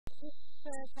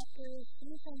chapter is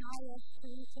using IS to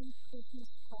rethink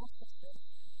business processes.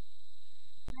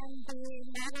 And the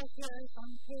matter here is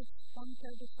on page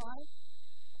 135.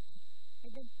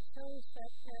 It shows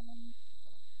that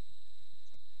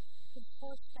the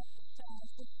four steps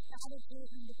the strategy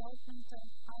and development of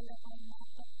high-level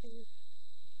map of the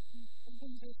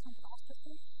organization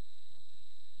processes.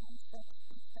 And step 1,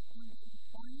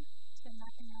 so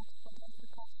mapping out what are the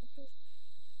processes.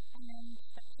 And then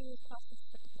step 2 is process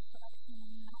selection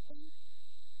and mapping.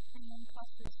 And then step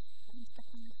 3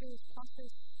 is process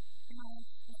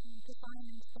design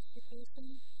and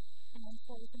specification. And then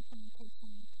 4 is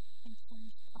implementation and change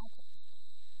projects.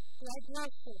 The idea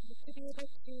is to be able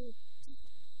to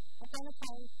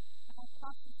identify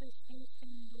processes used in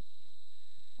the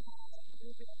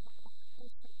behavior of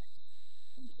customers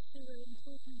and to see where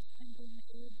improvements can be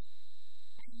made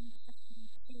and to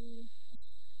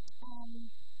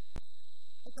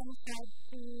identify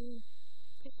the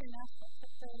different aspects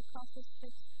of the process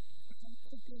that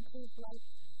could be improved, like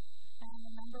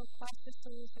the number of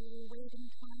processes or the waiting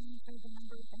times or the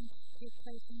number of events that take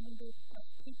place and maybe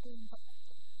people involved.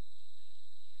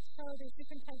 So there's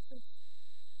different types of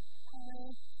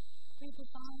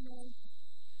redesign or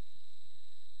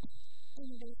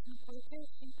innovation approaches.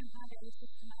 You can have a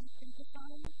systematic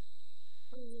redesign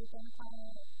where you identify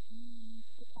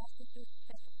the processes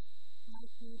that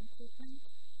might need improvement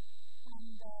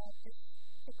and just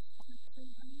fix one to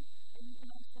them. And you can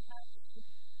also have a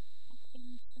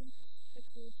change sheet,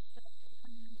 which is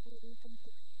fundamentally rethinking the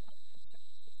services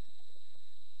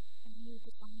and new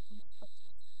design from scratch.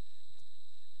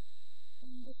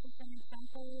 And this is an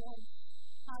example of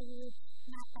how you would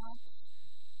map out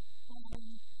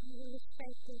and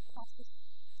illustrate the process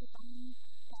design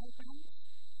diagrams.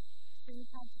 So you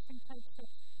have different types of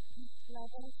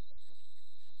levels.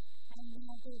 And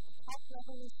the top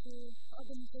level is the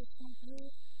organizational view,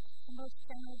 the most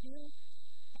general view.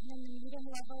 And then the medium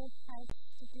level has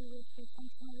to do with the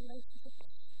functional relationships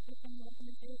within the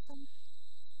organization.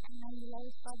 And then the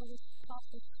lowest level is the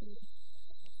process view.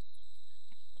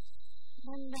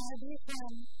 And these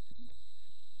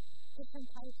different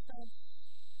types of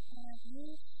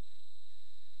views,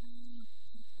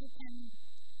 you can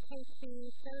take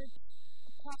the third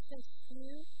process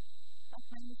view of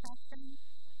manufacturing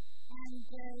and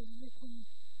you can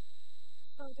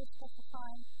further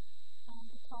specify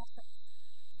the process.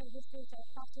 So this is a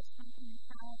process function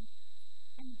how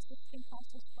an existing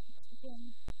process works within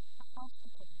a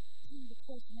hospital. This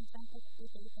is an example that we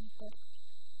gave in the book.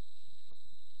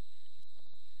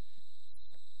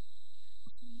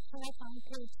 So on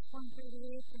page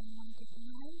 138 and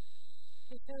 159,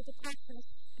 they show the process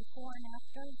before and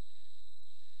after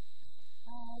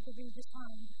the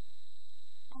redesign.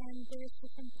 And there's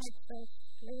different types of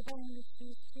labeling that's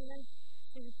used here.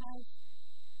 So you have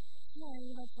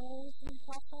roles in the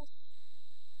process,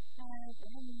 and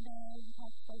you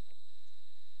have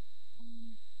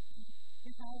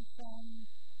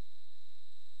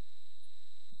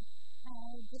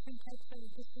different types of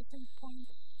decision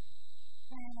points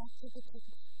and activities.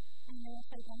 And they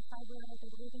also identify where are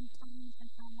the waiting times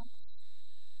and how much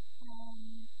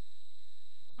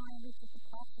time each of the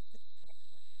processes take,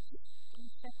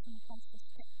 and steps in the process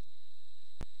take.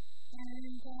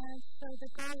 And so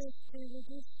the goal is to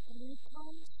reduce the lead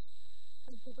times,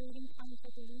 the waiting times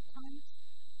or the lead times,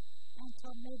 and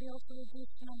so maybe also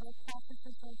reduce the number of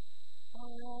processes or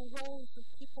roles of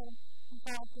people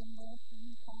involved in the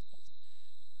process.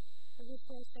 So this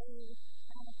was a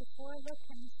before look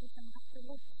and this is an after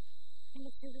look. And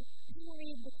if you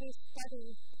read the case study,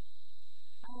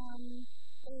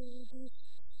 they reduced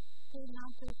the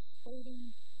amount of waiting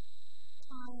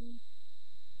time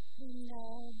in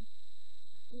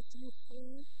issue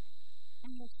 3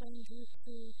 and also in issue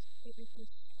 2 they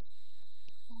reduced.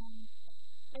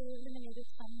 They eliminated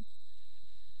some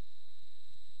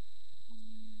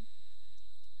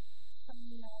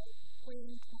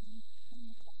waiting time in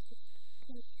the process.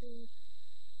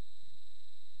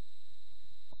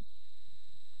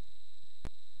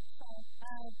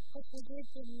 What we did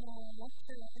in the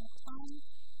lecture at that time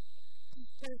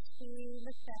was we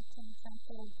looked at an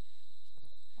example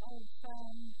of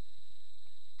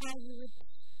how you would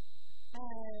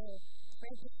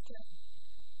register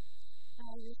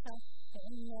yourself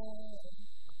on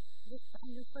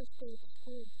your first day of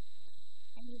school,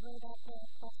 and you wrote out the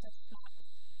process map,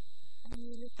 and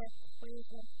you looked at ways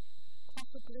of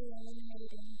possibly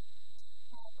eliminating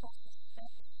process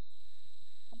steps,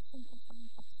 or simplifying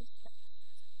process steps,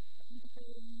 or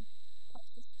integrating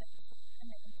process steps, and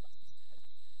then process steps.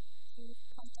 So you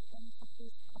contact them for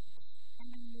these steps, and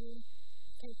then you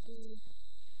take the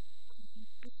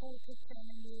before take a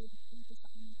new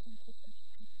design and take a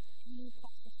new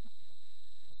process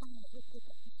and repeat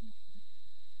that information.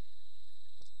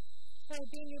 So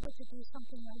being able to do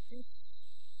something like this,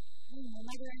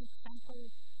 another example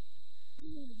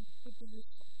would be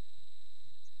useful.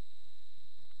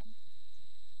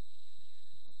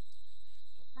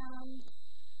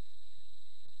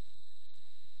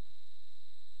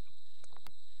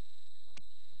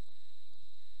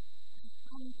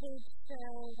 On page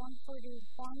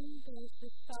 141, there's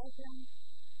this diagram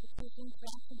which is the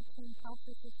interaction between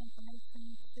processes, information,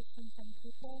 systems, and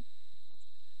people.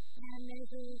 And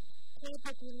there's a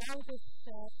table below this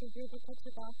figure that talks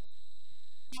about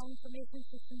how information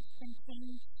systems can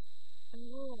change the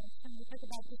rules, and we talk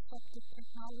about disruptive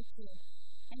technology.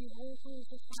 And the old rules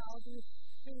is how these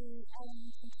three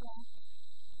elements interact,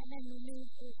 and then the new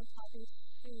rules is how these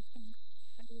three things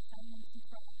or these elements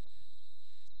interact.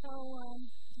 So,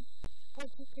 what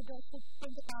you could also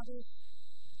think about is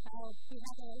we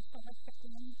have a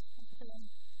second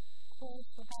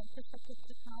course about disruptive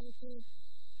technology.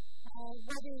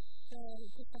 What is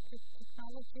disruptive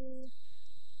technology,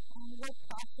 and what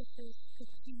processes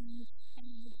could change, and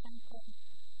an example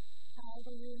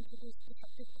where you introduce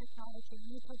disruptive technology. And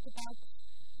we talked about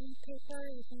e-paper,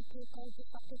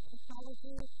 disruptive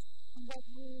technology, and what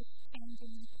rules change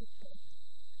in e-paper.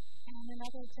 And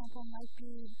another example might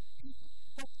be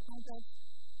what kind of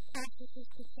processes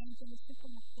could change in the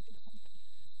supermarket example.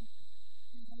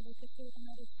 And I will just use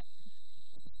another example.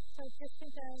 So just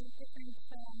in the different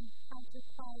kinds of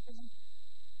problems,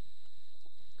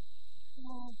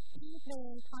 the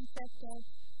concept of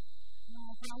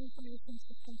how information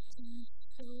systems change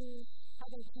the rules, how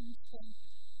they change them,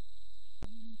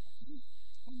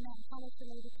 and how it's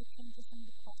related to changes in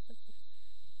the processes.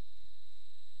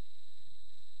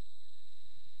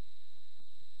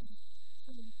 So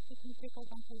you can take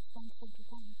over on page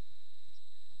 141.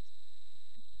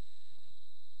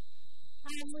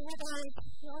 We had our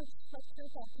large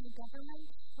lectures at the government,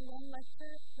 one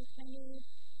lecture with many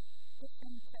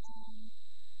different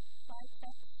slide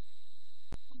decks,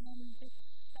 and it's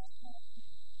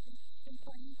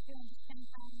important to understand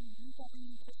how the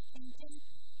government is changing,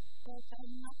 but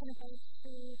I'm not going to go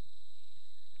through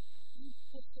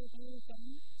this review again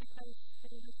because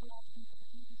there is a lot of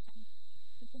information and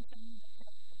we can send you as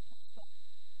well.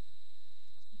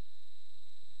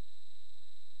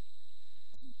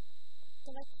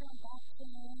 The lecture about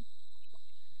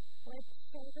web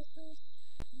services,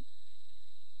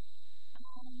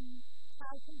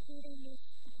 cloud computing is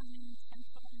becoming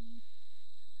central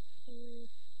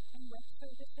in web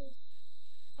services.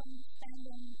 So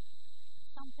understanding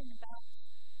something about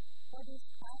what is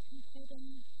cloud computing,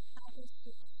 how does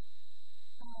it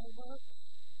work,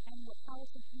 and how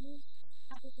is it used,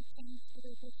 how does it change the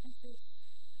businesses,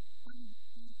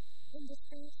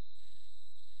 industries,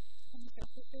 and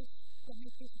services that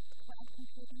make use of cloud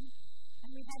computing.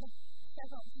 And we had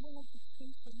one of the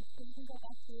speakers, so you can go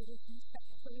back to this and stuff,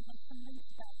 so we have some links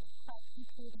about cloud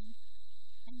computing,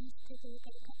 and you can take a look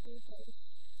at a couple of those,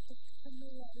 just to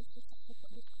familiarize yourself with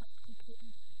what is cloud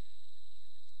computing.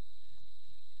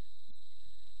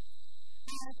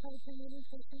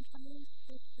 Telecommunication companies,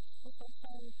 this was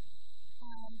also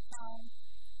how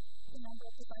the number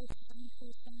of devices are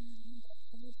increasing, the number of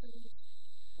users,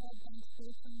 broadband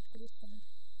speeds are increasing,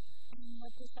 and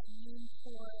what does that mean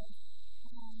for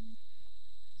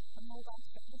the mobile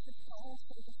services, but all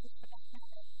services for that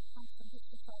matter,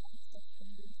 services for all access to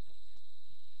use.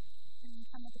 And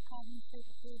some of the problems that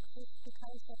exist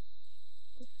because of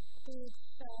these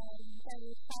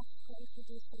very fast growth of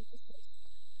these services.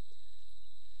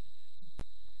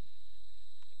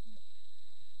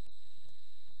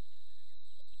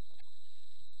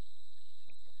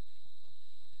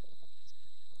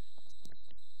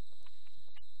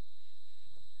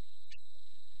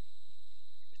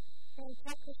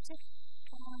 Chapter 6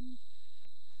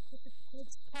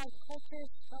 it's called Culture,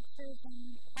 Structures,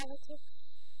 and Politics.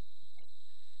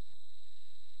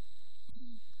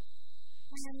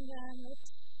 And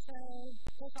it's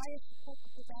divided to talk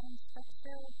about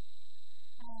structure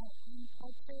and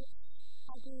culture.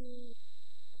 How do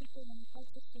people and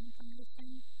culture see information?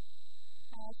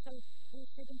 So is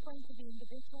it important to the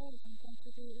individual? Is it important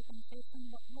to the organization?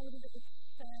 What motivates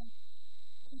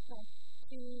people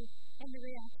to and the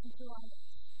reaction to others?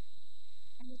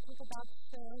 And we talk about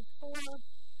the 4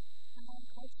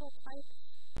 cultural types,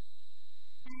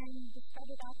 and we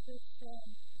started out with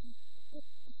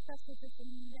discussing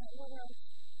the order of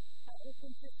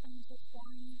open systems as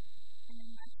 1, and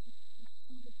then maximum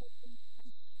open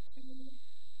as 2,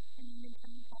 and then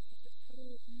internal process as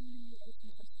 3, and then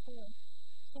relations as 4.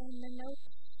 So in the notes,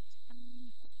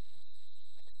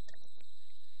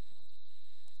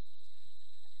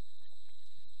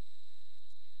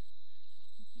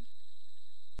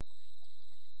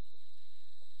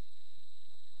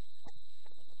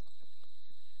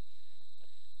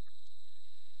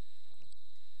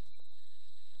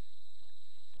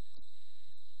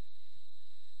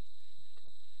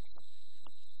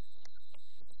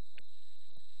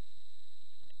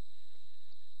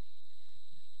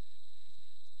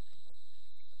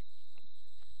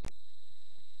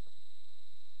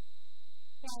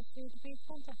 we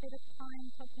spent a bit of time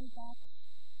talking about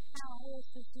how IS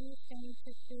is used in each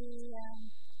of the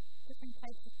different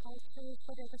types of cultures,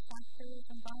 what are the factors,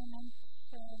 environment,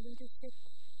 leadership,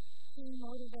 key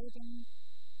motivating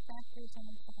factors and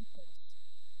examples.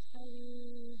 So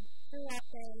we threw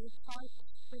out a chart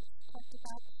which talked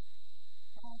about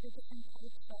the different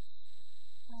types of,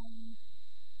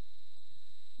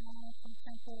 for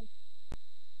example,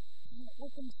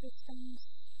 open systems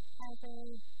have a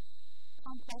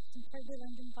complex and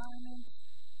turbulent environment.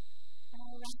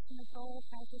 Rational growth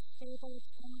has a stable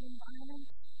external environment.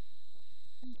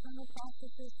 Internal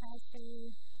processes has a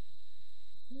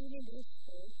needed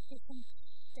efficient,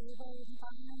 stable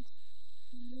environment.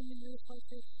 And human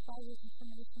resources values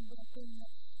information working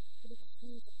with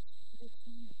exclusive.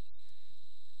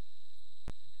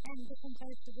 And different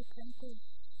types of examples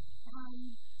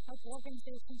of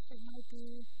organizations that might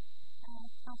be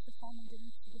classified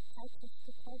into the types of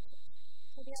the culture.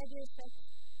 So the idea is that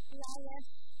the IS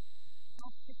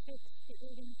has to fit the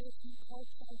organizational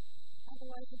culture,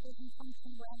 otherwise it doesn't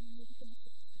function well in the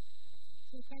organization.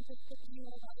 So you can't just pick any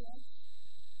old IS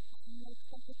and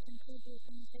expect it to improve the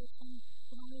organization. You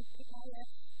can only pick IS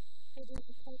that is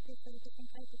appropriate for the different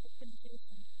types of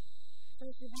organization. So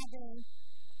if you have an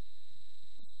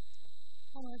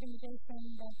organization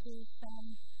that is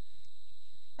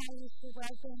values the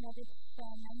well-being of its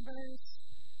members,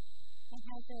 and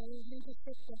has a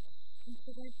leadership that's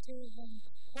considerative and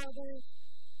supportive,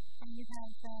 and you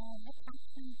have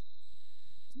attachments,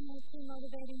 key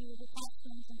motivating you with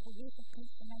attachments and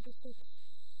cohesiveness and membership.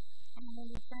 And an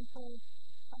example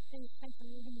of these types of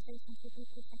organizations would be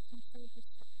professional service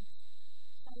firms.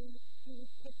 So you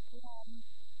would pick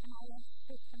an IS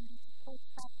system that supports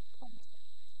that culture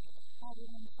rather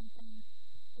than something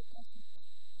that doesn't.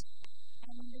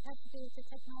 And it has to do with the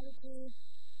technology,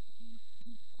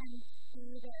 can be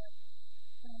the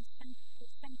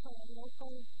central or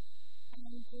local,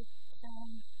 and it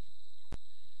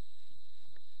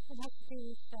has to do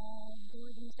with the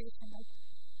organization. Like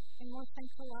a more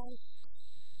centralized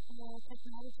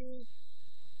technology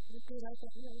would be like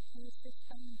an ERP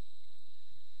system,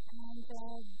 and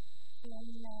then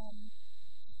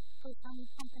for some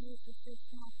companies this is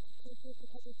not appropriate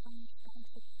because it's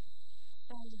unresponsive.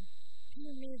 So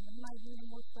you might need a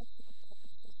more flexible type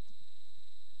of system.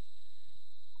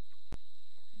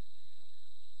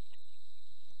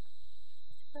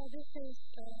 So this is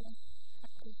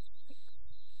chapter 6.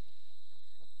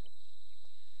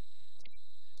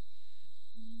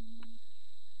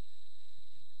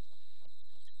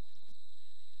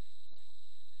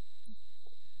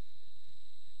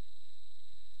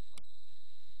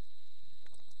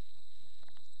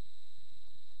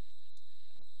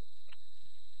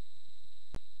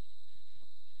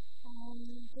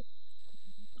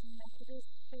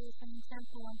 This is an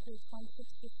example on page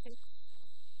 166.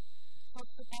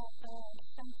 Talks about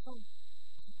central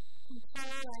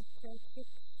control at 6,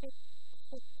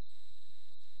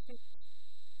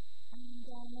 and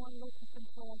more local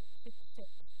control at 6.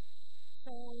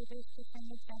 So there's different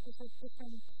examples of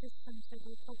different systems that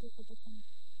will focus on different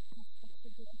aspects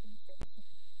of the organization.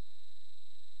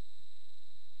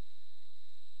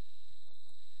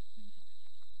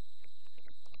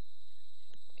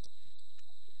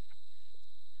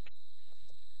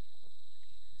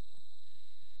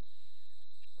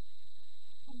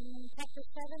 Chapter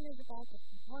 7 is about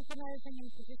organizing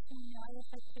and positioning the IS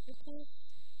activities.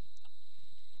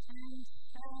 And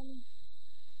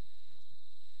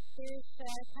there's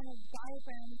kind of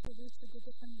diagrams of each of the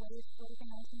different ways for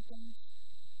organizing things.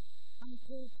 On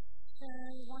page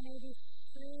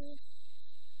 183,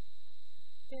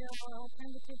 there are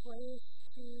alternative ways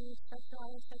to structure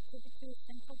IS activities,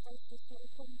 central versus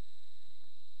local.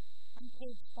 On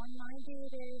page 190,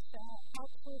 there's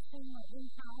outsourcing or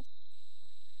in-house.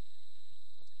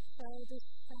 So this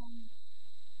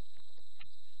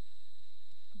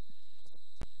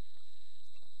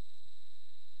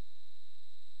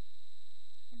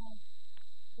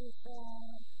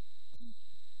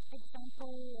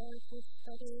example or this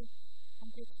study on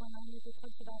page 190 that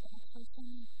talks about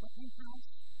outsourcing or in-house.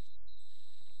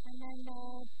 And then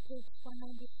page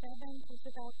 197 talks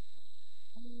about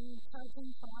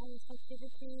charging for IS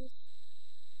activities.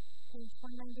 Page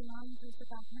 199 talks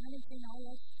about managing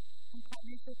IS and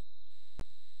partnerships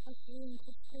with the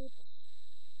interest groups.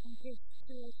 And page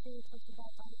 202 talks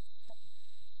about IS stuff.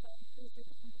 So these are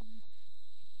different things.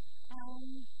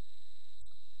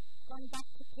 Going back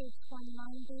to page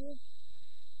 190,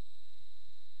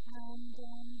 and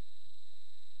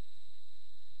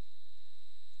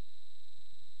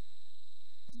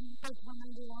page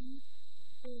 191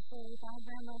 is a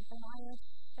diagram of an IS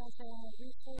as a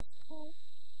resource tool.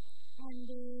 And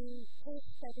the case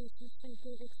studies usually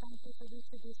give examples of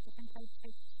each of these different types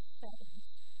of settings.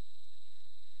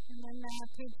 And then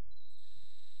page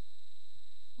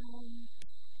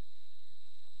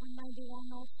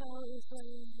 191 also is an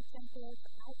example of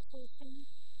outsourcing.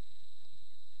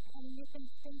 And you can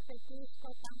think that these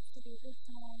go back to the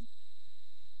original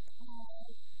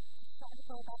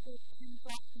article about the 10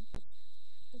 blocking,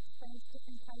 which explains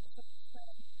different types of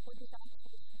what is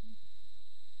outsourcing.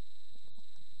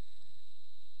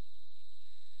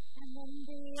 And then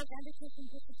the advantages and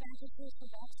disadvantages of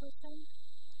outsourcing.